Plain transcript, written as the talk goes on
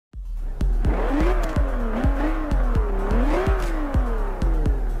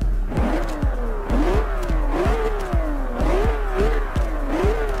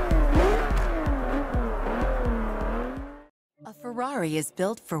Ferrari is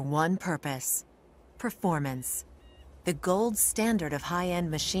built for one purpose: performance. The gold standard of high-end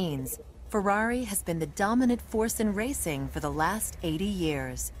machines, Ferrari has been the dominant force in racing for the last 80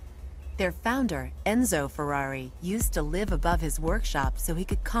 years. Their founder, Enzo Ferrari, used to live above his workshop so he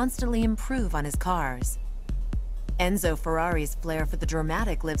could constantly improve on his cars. Enzo Ferrari's flair for the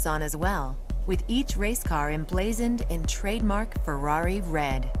dramatic lives on as well, with each race car emblazoned in trademark Ferrari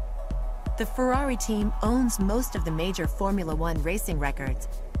red. The Ferrari team owns most of the major Formula One racing records,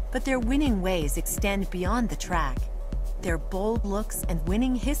 but their winning ways extend beyond the track. Their bold looks and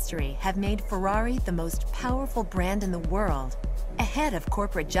winning history have made Ferrari the most powerful brand in the world, ahead of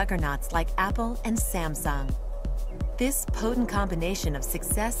corporate juggernauts like Apple and Samsung. This potent combination of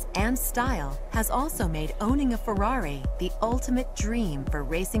success and style has also made owning a Ferrari the ultimate dream for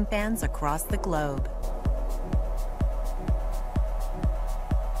racing fans across the globe.